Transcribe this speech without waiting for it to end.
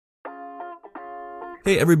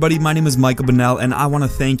Hey everybody, my name is Michael Bunnell, and I want to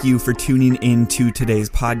thank you for tuning in to today's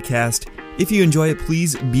podcast. If you enjoy it,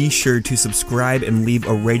 please be sure to subscribe and leave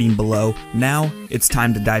a rating below. Now, it's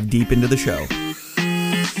time to dive deep into the show.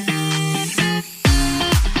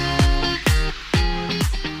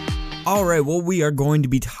 Alright, what we are going to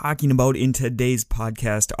be talking about in today's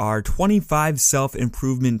podcast are 25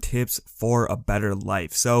 self-improvement tips for a better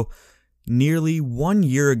life. So, nearly 1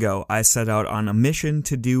 year ago, I set out on a mission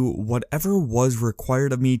to do whatever was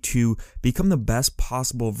required of me to become the best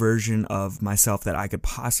possible version of myself that I could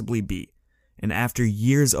possibly be. And after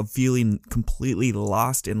years of feeling completely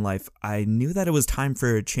lost in life, I knew that it was time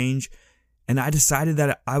for a change, and I decided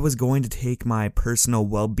that I was going to take my personal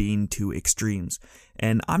well-being to extremes.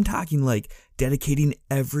 And I'm talking like dedicating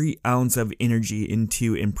every ounce of energy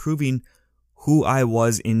into improving who I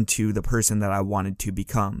was into the person that I wanted to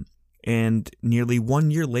become. And nearly 1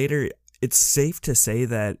 year later, it's safe to say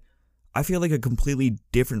that I feel like a completely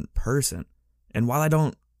different person. And while I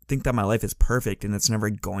don't think that my life is perfect and it's never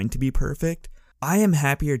going to be perfect, I am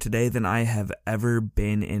happier today than I have ever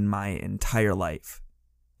been in my entire life.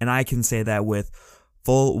 And I can say that with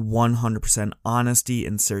full 100% honesty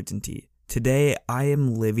and certainty. Today, I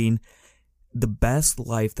am living the best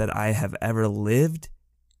life that I have ever lived,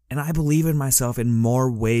 and I believe in myself in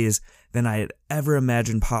more ways than I had ever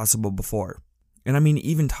imagined possible before. And I mean,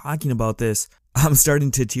 even talking about this, I'm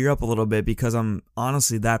starting to tear up a little bit because I'm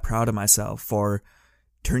honestly that proud of myself for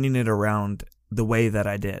turning it around the way that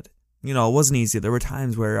I did. You know, it wasn't easy. There were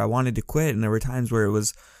times where I wanted to quit, and there were times where it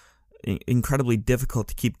was incredibly difficult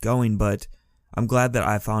to keep going, but I'm glad that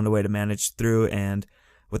I found a way to manage through. And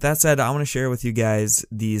with that said, I want to share with you guys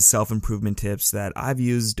these self-improvement tips that I've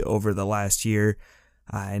used over the last year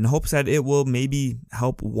in hopes that it will maybe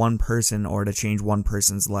help one person or to change one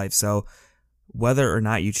person's life. So whether or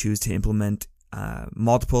not you choose to implement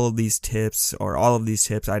multiple of these tips or all of these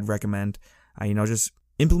tips, I'd recommend just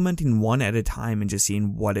implementing one at a time and just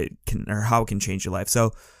seeing what it can or how it can change your life.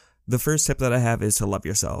 So the first tip that I have is to love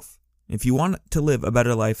yourself. If you want to live a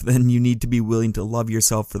better life, then you need to be willing to love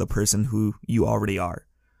yourself for the person who you already are.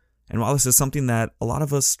 And while this is something that a lot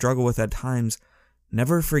of us struggle with at times,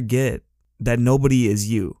 never forget that nobody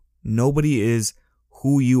is you. Nobody is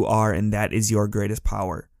who you are, and that is your greatest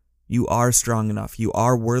power. You are strong enough, you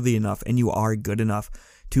are worthy enough, and you are good enough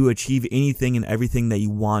to achieve anything and everything that you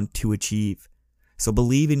want to achieve. So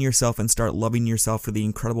believe in yourself and start loving yourself for the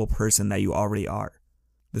incredible person that you already are.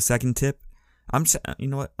 The second tip, I'm not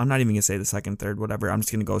even going to say the second, third, whatever. I'm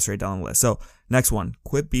just going to go straight down the list. So next one,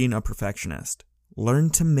 quit being a perfectionist. Learn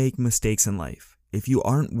to make mistakes in life. If you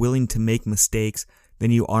aren't willing to make mistakes, then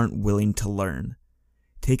you aren't willing to learn.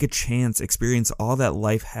 Take a chance, experience all that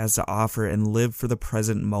life has to offer, and live for the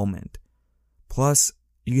present moment. Plus,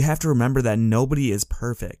 you have to remember that nobody is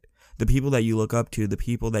perfect. The people that you look up to, the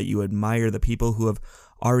people that you admire, the people who have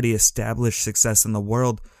already established success in the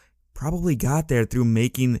world probably got there through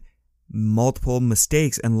making multiple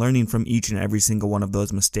mistakes and learning from each and every single one of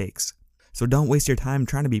those mistakes. So don't waste your time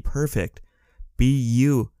trying to be perfect. Be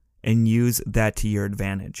you and use that to your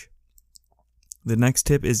advantage. The next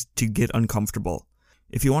tip is to get uncomfortable.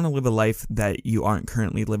 If you want to live a life that you aren't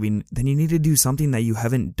currently living, then you need to do something that you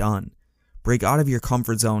haven't done. Break out of your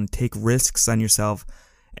comfort zone, take risks on yourself,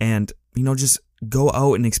 and, just go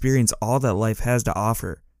out and experience all that life has to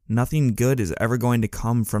offer. Nothing good is ever going to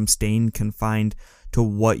come from staying confined to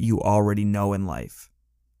what you already know in life.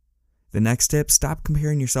 The next tip, stop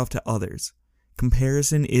comparing yourself to others.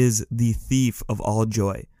 Comparison is the thief of all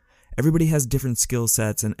joy. Everybody has different skill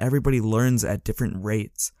sets and everybody learns at different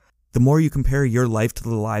rates. The more you compare your life to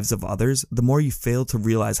the lives of others, the more you fail to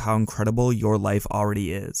realize how incredible your life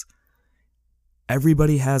already is.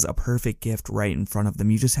 Everybody has a perfect gift right in front of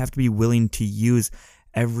them. You just have to be willing to use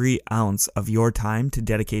every ounce of your time to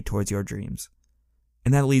dedicate towards your dreams.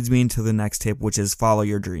 And that leads me into the next tip, which is follow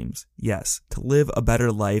your dreams. Yes, to live a better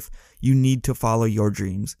life, you need to follow your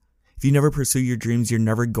dreams. If you never pursue your dreams, you're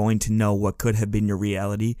never going to know what could have been your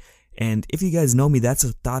reality. And if you guys know me, that's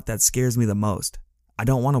a thought that scares me the most. I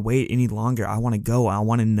don't want to wait any longer. I want to go. I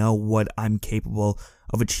want to know what I'm capable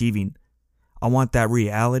of achieving. I want that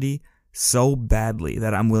reality so badly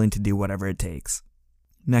that I'm willing to do whatever it takes.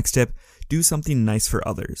 Next tip, do something nice for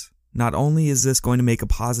others. Not only is this going to make a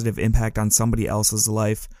positive impact on somebody else's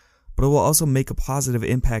life, but it will also make a positive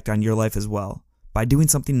impact on your life as well. By doing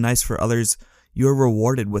something nice for others, you are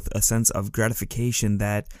rewarded with a sense of gratification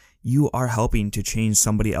that you are helping to change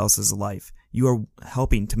somebody else's life. You are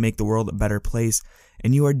helping to make the world a better place,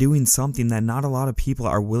 and you are doing something that not a lot of people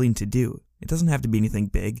are willing to do. It doesn't have to be anything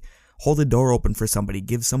big. Hold the door open for somebody,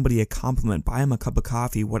 give somebody a compliment, buy them a cup of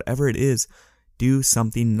coffee, whatever it is. Do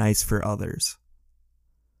something nice for others.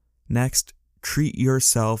 Next, treat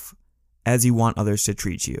yourself as you want others to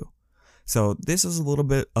treat you. So this is a little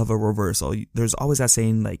bit of a reversal. There's always that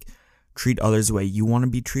saying like, treat others the way you want to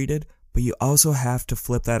be treated, but you also have to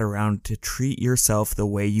flip that around to treat yourself the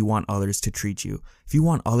way you want others to treat you. If you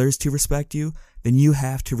want others to respect you, then you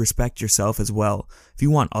have to respect yourself as well. If you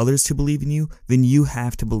want others to believe in you, then you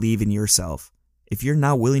have to believe in yourself. If you're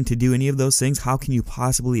not willing to do any of those things, how can you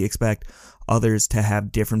possibly expect others to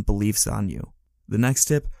have different beliefs on you? The next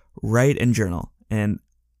tip, write and journal. And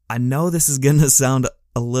I know this is going to sound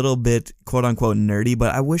a little bit quote unquote nerdy,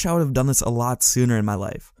 but I wish I would have done this a lot sooner in my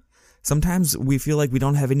life. Sometimes we feel like we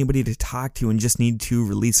don't have anybody to talk to and just need to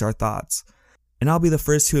release our thoughts. And I'll be the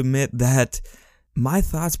first to admit that my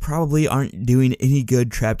thoughts probably aren't doing any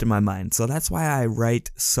good trapped in my mind. So that's why I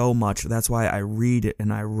write so much. That's why I read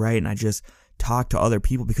and I write and I just talk to other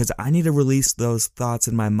people, because I need to release those thoughts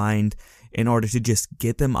in my mind in order to just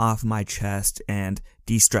get them off my chest and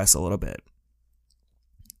de-stress a little bit.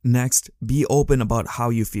 Next, be open about how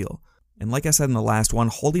you feel. And like I said in the last one,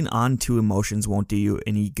 holding on to emotions won't do you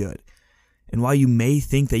any good. And while you may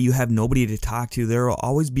think that you have nobody to talk to, there will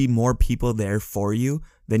always be more people there for you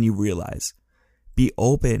than you realize. Be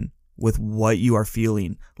open with what you are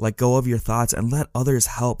feeling. Let go of your thoughts and let others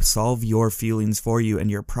help solve your feelings for you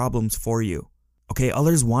and your problems for you. Okay,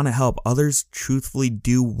 others want to help. Others truthfully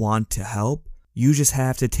do want to help. You just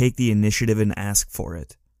have to take the initiative and ask for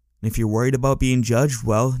it. And if you're worried about being judged,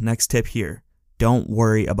 well, next tip here. Don't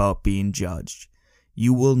worry about being judged.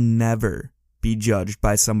 You will never be judged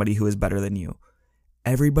by somebody who is better than you.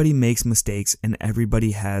 Everybody makes mistakes and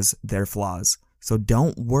everybody has their flaws. So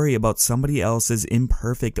don't worry about somebody else's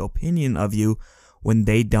imperfect opinion of you when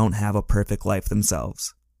they don't have a perfect life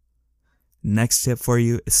themselves. Next tip for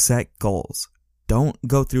you is set goals. Don't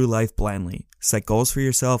go through life blindly. Set goals for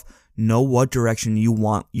yourself. Know what direction you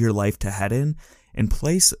want your life to head in and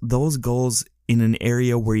place those goals in an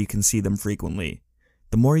area where you can see them frequently.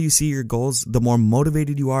 The more you see your goals, the more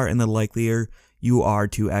motivated you are and the likelier you are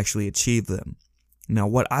to actually achieve them. Now,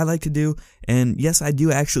 what I like to do, and yes, I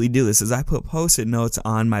do actually do this, is I put Post-it notes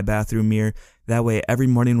on my bathroom mirror. That way, every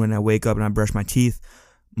morning when I wake up and I brush my teeth,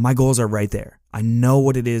 my goals are right there. I know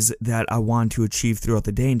what it is that I want to achieve throughout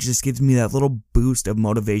the day, and it just gives me that little boost of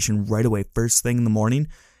motivation right away, first thing in the morning,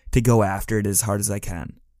 to go after it as hard as I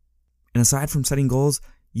can. And aside from setting goals,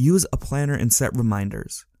 use a planner and set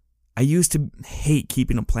reminders. I used to hate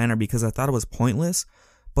keeping a planner because I thought it was pointless,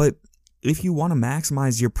 but if you want to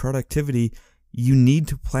maximize your productivity, you need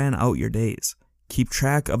to plan out your days. Keep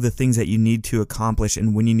track of the things that you need to accomplish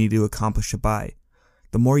and when you need to accomplish it by.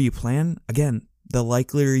 The more you plan, again, the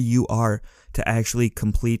likelier you are to actually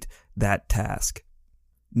complete that task.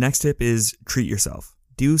 Next tip is treat yourself.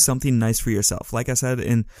 Do something nice for yourself. Like I said,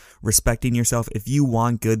 in respecting yourself, if you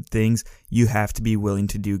want good things, you have to be willing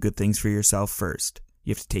to do good things for yourself first.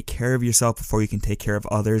 You have to take care of yourself before you can take care of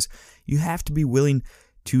others. You have to be willing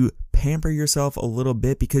to pamper yourself a little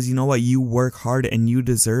bit because you know what? You work hard and you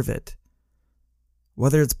deserve it.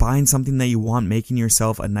 Whether it's buying something that you want, making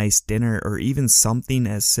yourself a nice dinner, or even something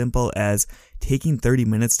as simple as taking 30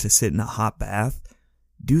 minutes to sit in a hot bath,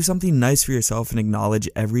 do something nice for yourself and acknowledge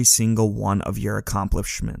every single one of your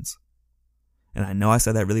accomplishments. And I know I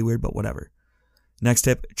said that really weird, but whatever. Next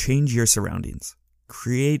tip, change your surroundings.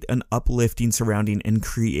 Create an uplifting surrounding and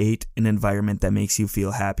create an environment that makes you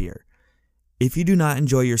feel happier. If you do not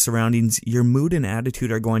enjoy your surroundings, your mood and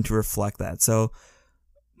attitude are going to reflect that. So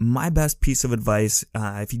my best piece of advice,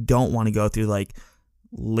 if you don't want to go through like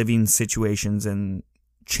living situations and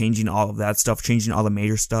changing all of that stuff, changing all the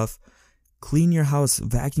major stuff, clean your house,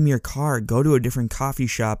 vacuum your car, go to a different coffee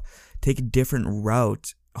shop, take a different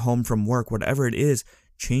route home from work, whatever it is,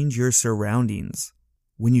 change your surroundings.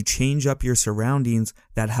 When you change up your surroundings,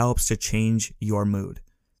 that helps to change your mood.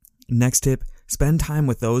 Next tip, spend time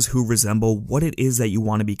with those who resemble what it is that you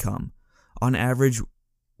want to become. On average,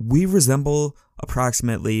 we resemble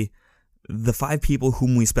approximately the 5 people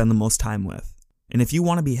whom we spend the most time with. And if you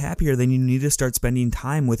want to be happier, then you need to start spending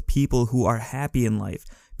time with people who are happy in life.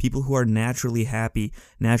 People who are naturally happy,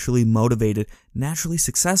 naturally motivated, naturally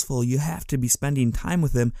successful. You have to be spending time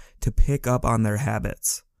with them to pick up on their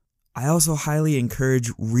habits. I also highly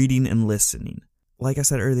encourage reading and listening. Like I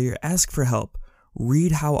said earlier, ask for help.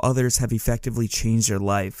 Read how others have effectively changed their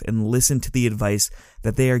life and listen to the advice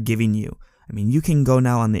that they are giving you. I mean, you can go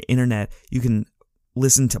now on the internet, you can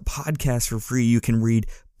listen to podcasts for free, you can read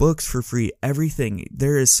books for free, everything.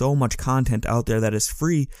 There is so much content out there that is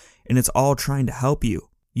free and it's all trying to help you.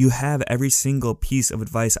 You have every single piece of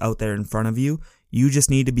advice out there in front of you. You just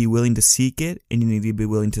need to be willing to seek it and you need to be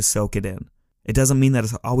willing to soak it in. It doesn't mean that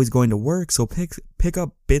it's always going to work, so pick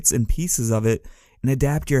up bits and pieces of it and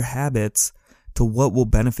adapt your habits to what will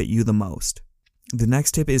benefit you the most. The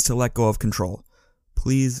next tip is to let go of control.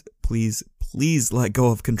 Please, please, please let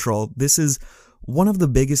go of control. This is one of the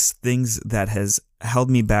biggest things that has held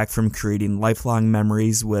me back from creating lifelong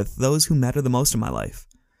memories with those who matter the most in my life.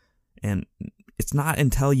 And it's not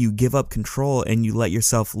until you give up control and you let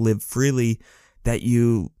yourself live freely that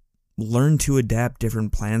you learn to adapt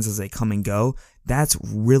different plans as they come and go. That's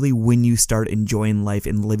really when you start enjoying life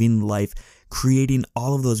and living life, creating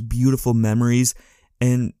all of those beautiful memories,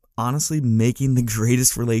 and honestly making the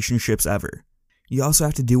greatest relationships ever. You also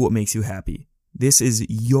have to do what makes you happy. This is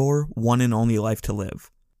your one and only life to live.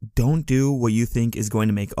 Don't do what you think is going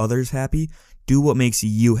to make others happy. Do what makes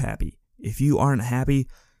you happy. If you aren't happy,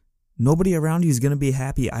 nobody around you is going to be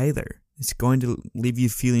happy either. It's going to leave you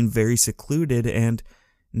feeling very secluded, and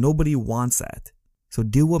nobody wants that. So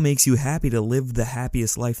do what makes you happy to live the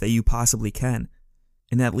happiest life that you possibly can.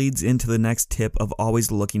 And that leads into the next tip of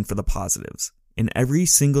always looking for the positives. In every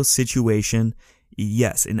single situation,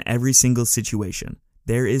 yes, in every single situation,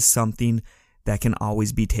 there is something that can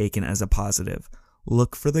always be taken as a positive.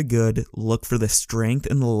 Look for the good, look for the strength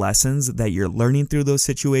and the lessons that you're learning through those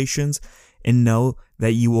situations, and know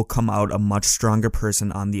that you will come out a much stronger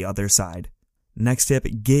person on the other side. Next tip,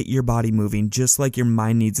 get your body moving. Just like your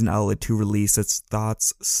mind needs an outlet to release its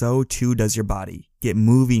thoughts, so too does your body. Get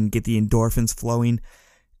moving, get the endorphins flowing,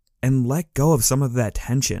 and let go of some of that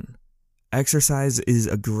tension. Exercise is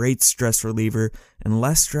a great stress reliever, and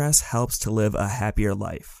less stress helps to live a happier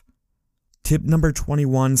life. Tip number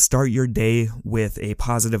 21, start your day with a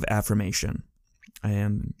positive affirmation.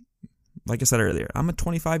 And like I said earlier, I'm a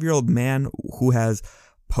 25-year-old man who has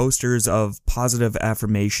posters of positive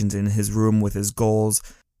affirmations in his room with his goals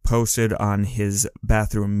posted on his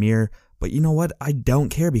bathroom mirror. But you know what? I don't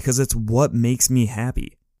care, because it's what makes me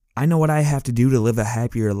happy. I know what I have to do to live a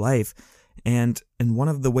happier life. And one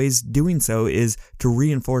of the ways doing so is to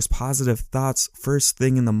reinforce positive thoughts first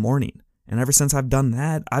thing in the morning. And ever since I've done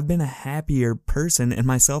that, I've been a happier person, and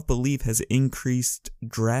my self-belief has increased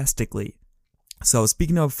drastically. So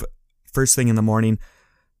speaking of first thing in the morning,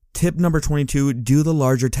 tip number 22, do the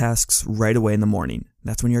larger tasks right away in the morning.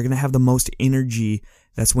 That's when you're going to have the most energy.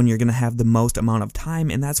 That's when you're going to have the most amount of time.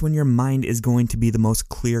 And that's when your mind is going to be the most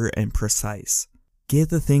clear and precise. Get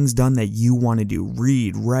the things done that you want to do.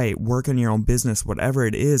 Read, write, work on your own business, whatever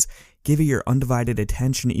it is. Give it your undivided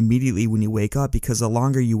attention immediately when you wake up, because the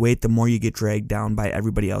longer you wait, the more you get dragged down by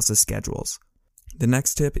everybody else's schedules. The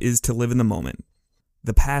next tip is to live in the moment.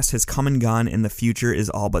 The past has come and gone, and the future is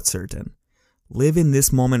all but certain. Live in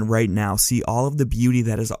this moment right now. See all of the beauty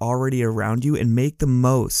that is already around you, and make the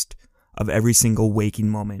most of every single waking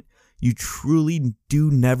moment. You truly do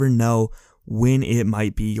never know when it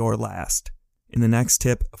might be your last. In the next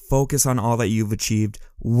tip, focus on all that you've achieved.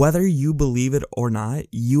 Whether you believe it or not,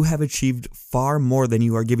 you have achieved far more than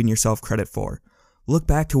you are giving yourself credit for. Look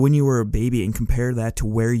back to when you were a baby and compare that to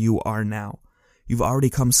where you are now. You've already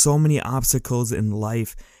come so many obstacles in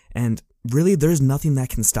life, and really there's nothing that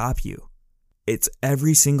can stop you. It's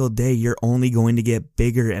every single day you're only going to get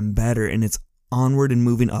bigger and better, and it's onward and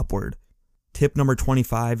moving upward. Tip number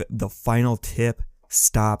 25, the final tip,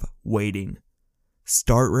 stop waiting.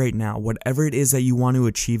 Start right now. Whatever it is that you want to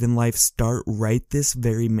achieve in life, start right this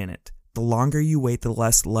very minute. The longer you wait, the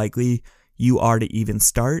less likely you are to even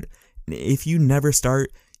start. And if you never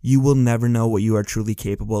start, you will never know what you are truly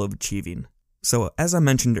capable of achieving. So as I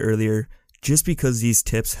mentioned earlier, just because these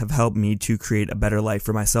tips have helped me to create a better life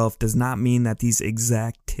for myself does not mean that these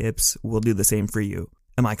exact tips will do the same for you.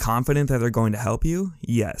 Am I confident that they're going to help you?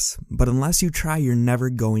 Yes. But unless you try, you're never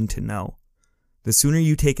going to know. The sooner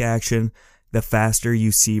you take action, the faster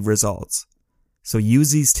you see results. So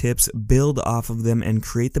use these tips, build off of them, and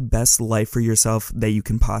create the best life for yourself that you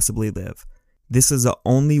can possibly live. This is the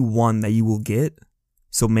only one that you will get,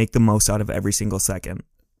 so make the most out of every single second.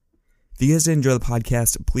 If you guys did enjoy the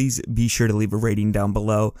podcast, please be sure to leave a rating down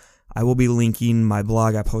below. I will be linking my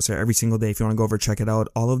blog. I post there every single day if you want to go over check it out.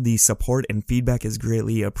 All of the support and feedback is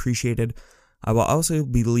greatly appreciated. I will also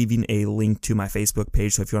be leaving a link to my Facebook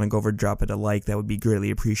page, so if you want to go over, drop it a like, that would be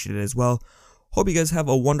greatly appreciated as well. Hope you guys have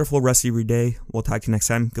a wonderful rest of your day. We'll talk to you next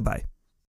time. Goodbye.